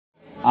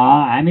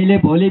हामीले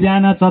भोलि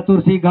बिहान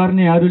चतुर्थी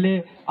गर्नेहरूले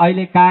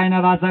अहिले कायना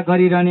वाचा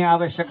गरिरहने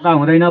आवश्यकता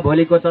हुँदैन।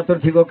 भोलिको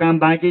चतुर्थीको काम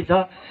बाँकी छ।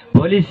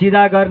 भोलि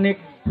सिधा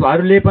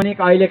गर्नेहरूले पनि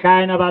अहिले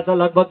कायना वाचा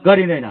लगभग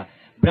गरिँदैन।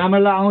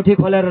 ब्राह्मणलाई औँठी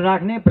खोलेर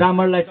राख्ने,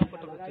 ब्राह्मणलाई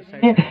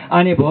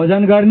अनि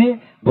भोजन गर्ने,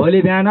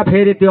 भोलि बिहान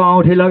फेरि त्यो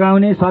औँठी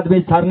लगाउने,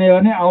 सदबीज छर्ने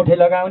गर्ने, औँठी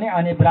लगाउने,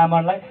 अनि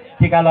ब्राह्मणलाई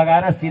टिका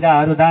लगाएर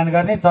सिधाहरू दान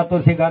गर्ने।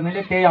 चतुर्थी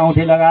गर्नेले त्यही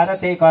औँठी लगाएर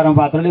त्यही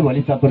कर्मपात्रले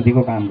भोलि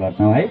चतुर्थीको काम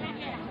गर्छौँ है।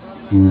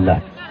 ल,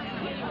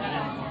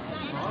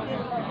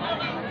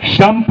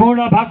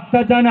 सम्पूर्ण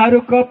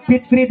भक्तजनहरूको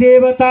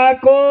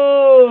पितृदेवताको,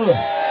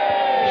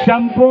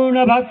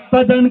 सम्पूर्ण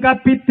भक्तजनका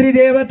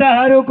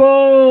पितृदेवताहरूको,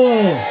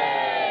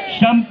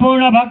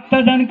 सम्पूर्ण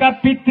भक्तजनका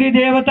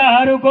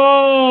पितृदेवताहरूको,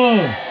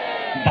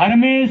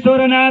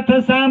 धर्मेश्वरनाथ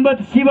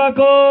साम्बत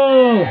शिवको,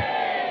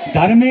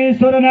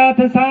 धर्मेश्वरनाथ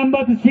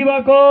साम्बत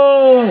शिवको,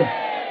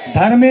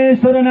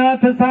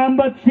 धर्मेश्वरनाथ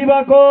साम्बत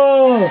शिवको,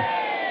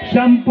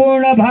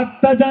 सम्पूर्ण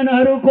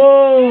भक्तजनहरूको,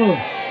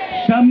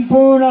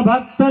 सम्पूर्ण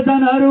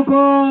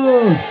भक्तजनहरूको,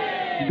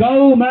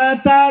 गौ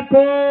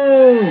माताको,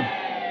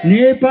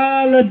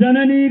 नेपाल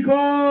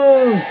जननीको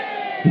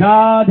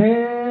राधे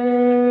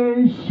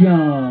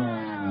श्याम।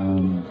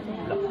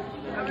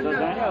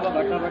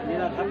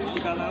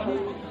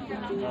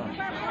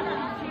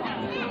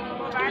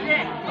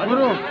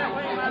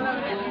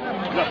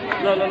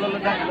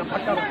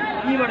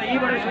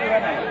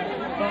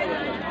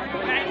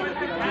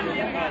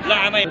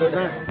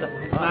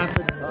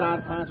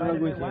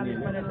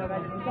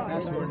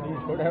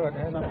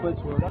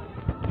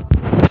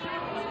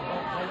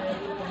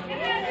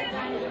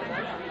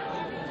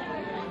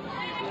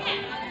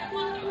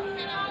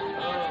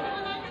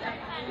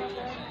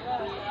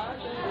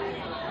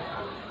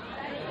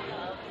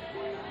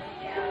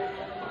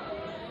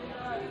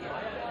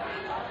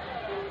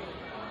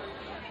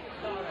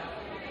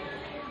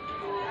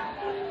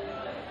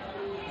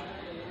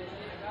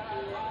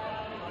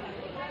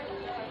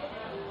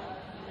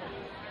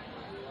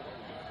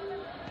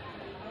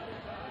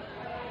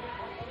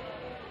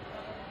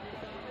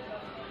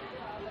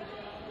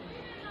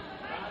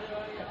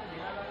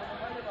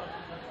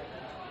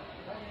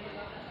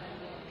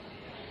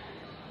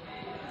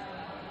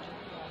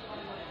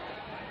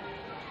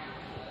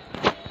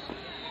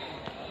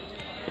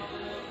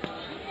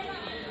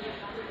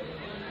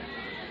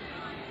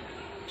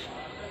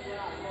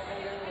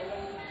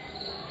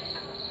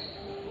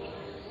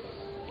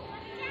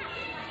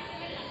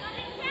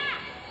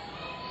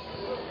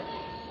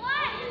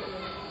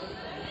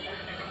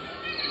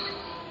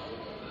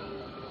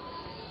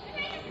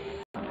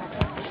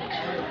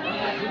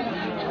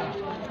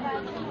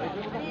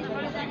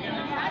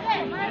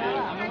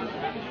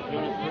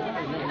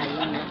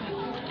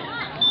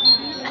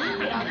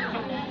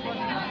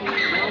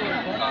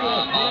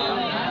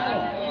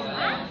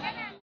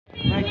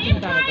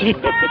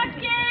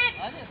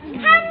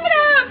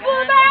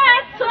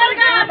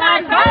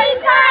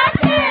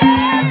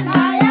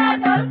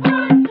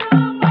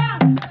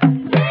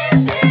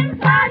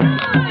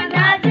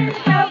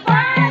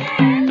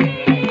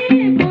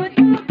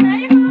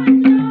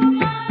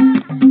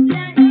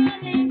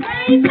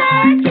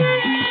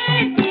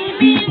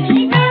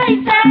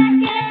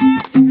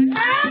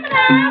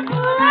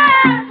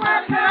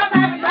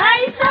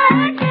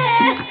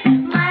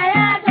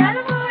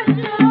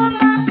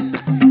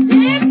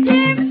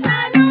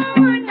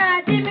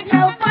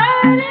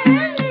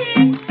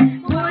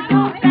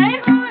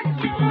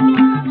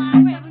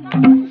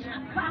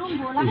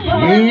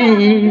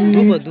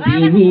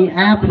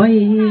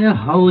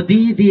 हौ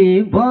दिदी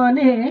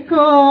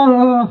बनेको,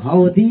 हौ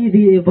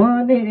दिदी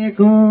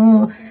बनेको,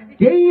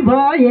 त्यही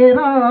भएर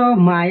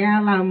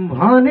मायालाम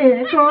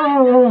भनेको,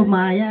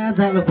 माया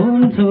जल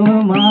बुन्छु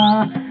म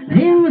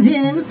झिम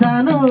झिम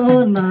सानो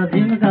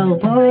नझिम्काउ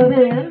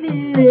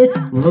परेली,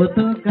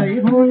 भुतुकै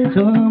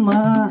हुन्छु म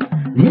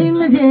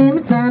झिम झिम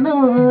सानो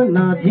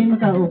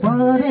नझिम्काउ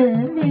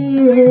परेली,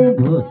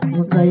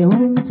 भुतुकै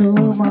हुन्छु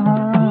म।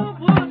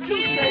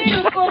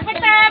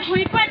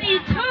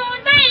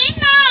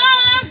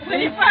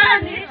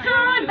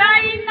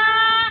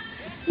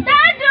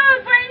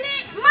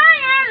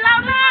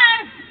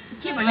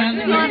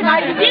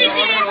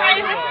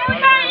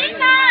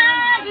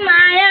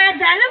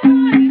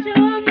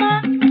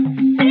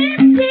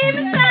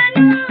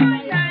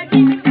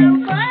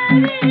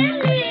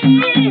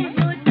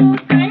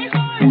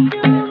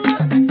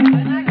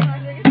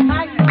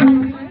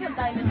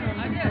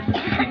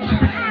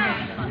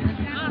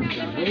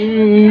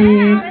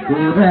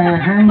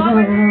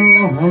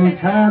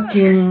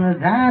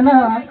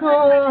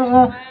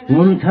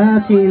 हुन्छ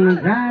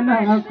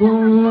तिनजनाको,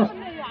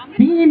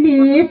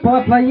 तिमी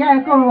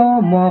पथैयाको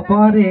म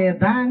परे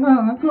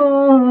दाङको,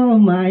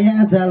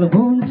 माया जल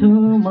बुन्छु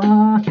म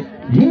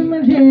झिम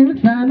झिम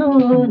सानो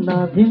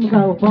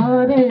नझिम्काउ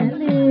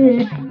परेली,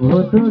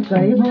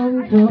 भुतुकै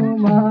हुन्छु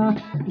म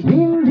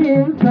झिम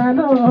झिम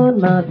सानो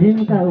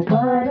नझिम्काउ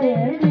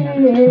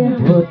परेली,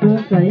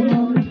 भुतुकै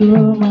हुन्छु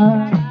म।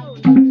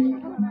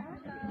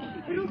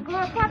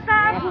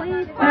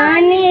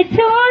 पानी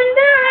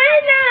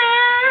छुँदैन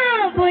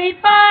भुइँ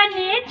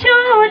पनि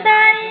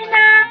छुँदैन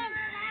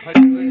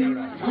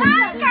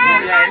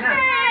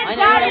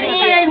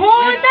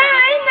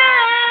हुँदैन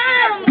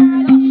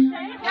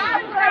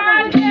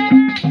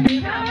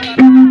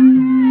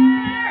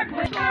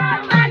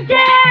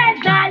मान्छे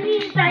जाली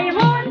चाहिँ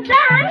हुन्छ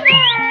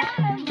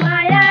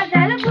माया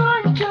जल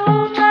बुन्छु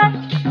म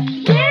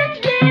दिन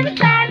दिन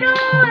सानो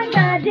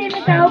नदिन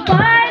गाउँ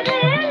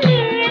परेली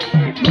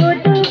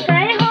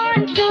भुटुकै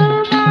हुन्छु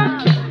म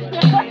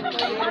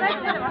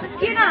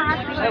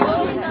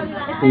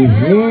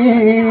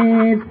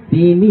हे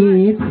तिमी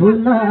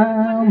फुल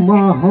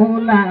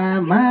महुला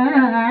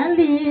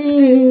माली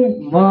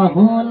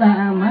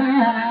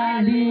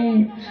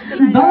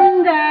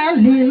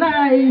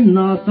बङ्गालीलाई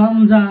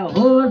नसम्झ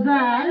हो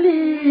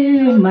जाली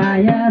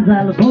माया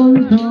जाल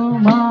बुन्छु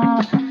म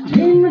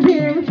झिम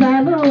झिम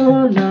सानो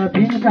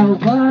नदिन गाउँ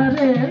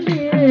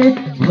परेली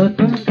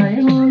भुटुकै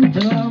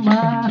हुन्छु म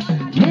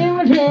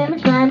झिम झिम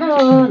सानो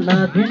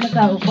नदिन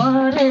गाउँ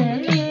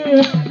परेली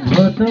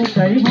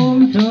भुटुकै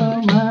हुन्छु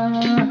म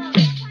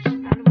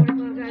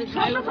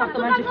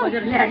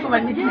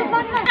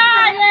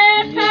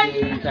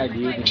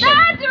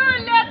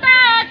दाजुले त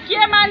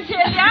के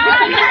मान्छे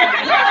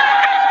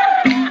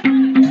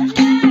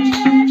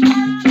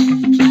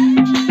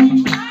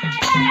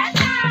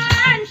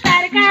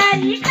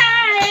तरकारी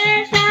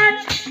खाएछन्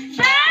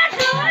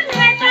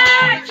दाजुले त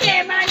के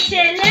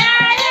मान्छे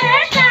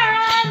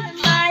ल्याएछन्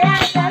माया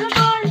जल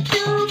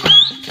बुन्छु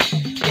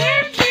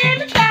झिम झिम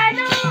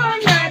सानो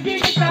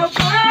नदिन गाउँ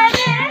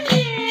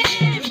परेली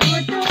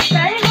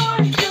भुटुकै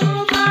हुन्छु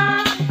म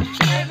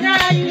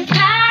तरकारी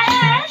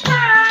खाएछन्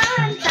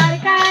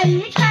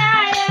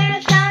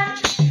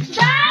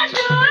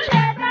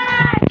दाजुले त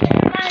के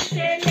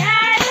मान्छे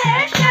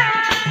ल्याएछन्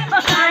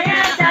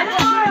माया जल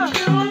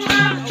बुन्छु म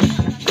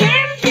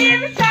झिम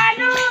झिम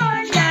सानो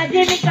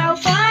नदिन गाउँ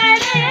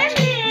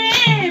परेली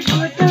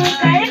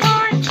भुटुकै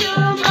हुन्छु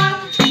म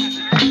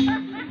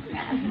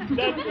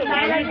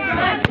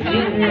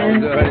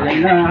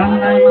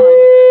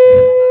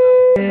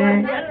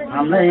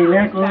हामीलाई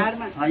ल्याएको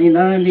छैन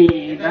नि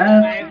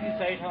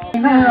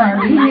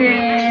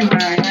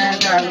माया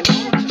जाल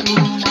बुन्छु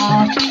म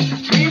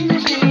झिम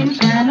झिम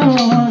सानो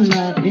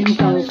नदिन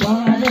गाउँ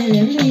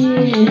परेली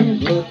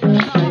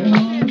भुटुकै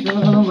हुन्छु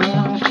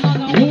म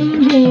झिम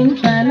झिम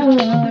सानो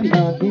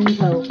नदिन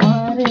गाउँ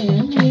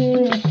परेली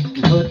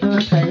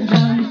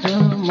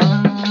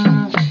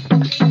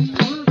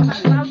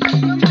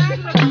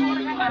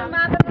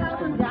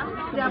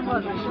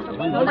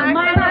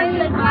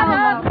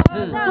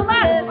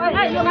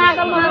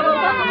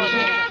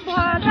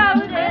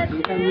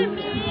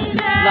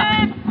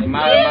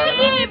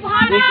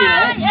भुटुकै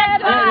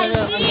हुन्छु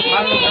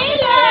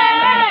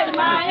म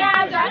माया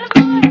जल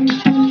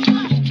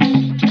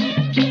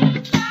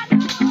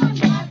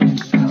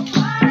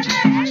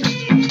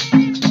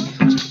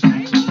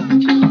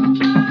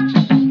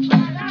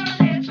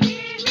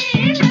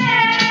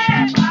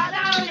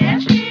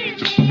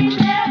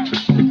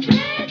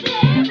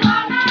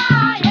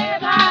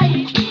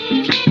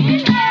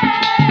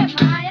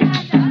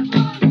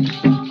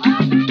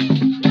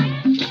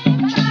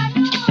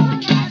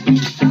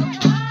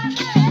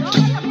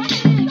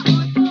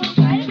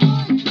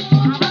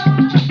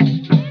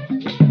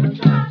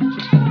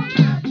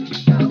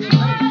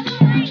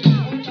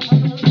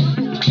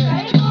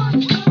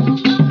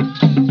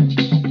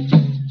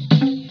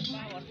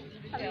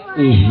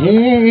हे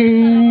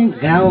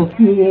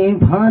गाउँकी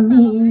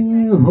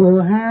भनी हो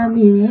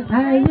हामी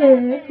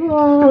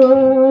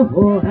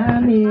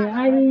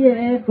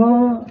आइएको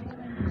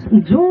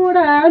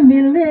जोडा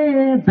मिल्ने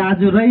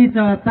दाजु रहेछ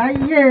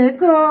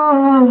चाहिएको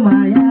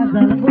माया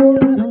जल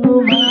बुन्छु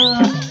म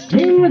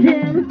झिम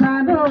झिम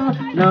सानो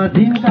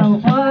नदिन गाउँ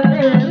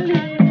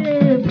परेली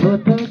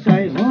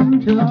भुटुकै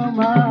हुन्छु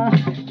म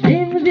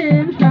झिम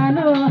झिम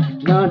सानो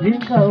नदिन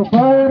गाउँ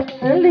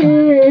परेली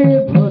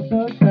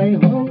भुटुकै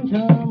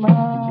हुन्छु म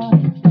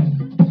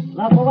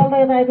ल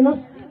मोबाइल त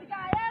आइदिनुहोस्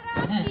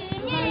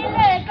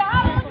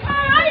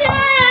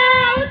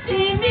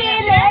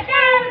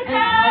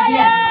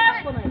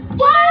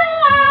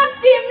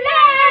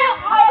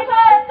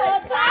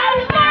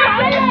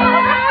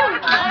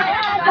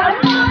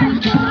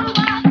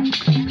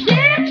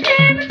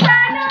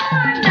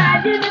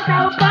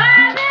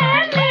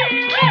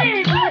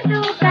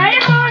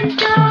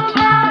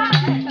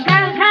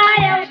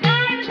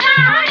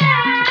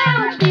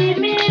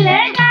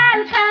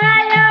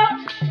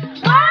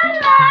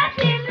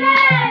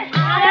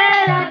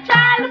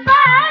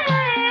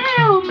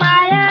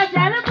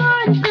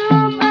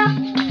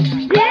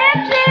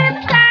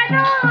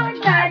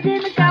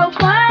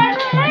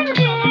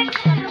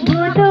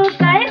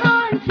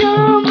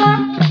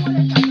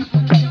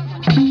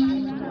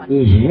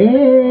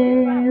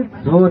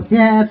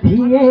सोचा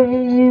थिए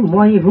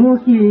मै हुँ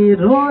कि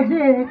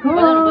रोजेको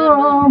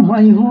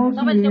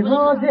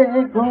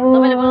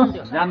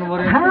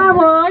थाहा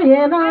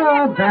भएन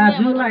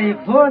दाजुलाई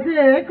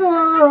खोजेको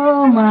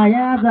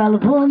माया जाल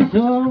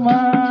बुन्छु म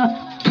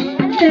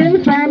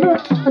सानो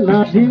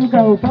नदिन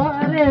गाउँ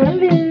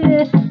परेली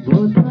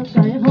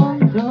भुटुकै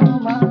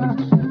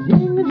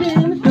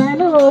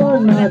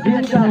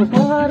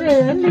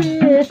परेली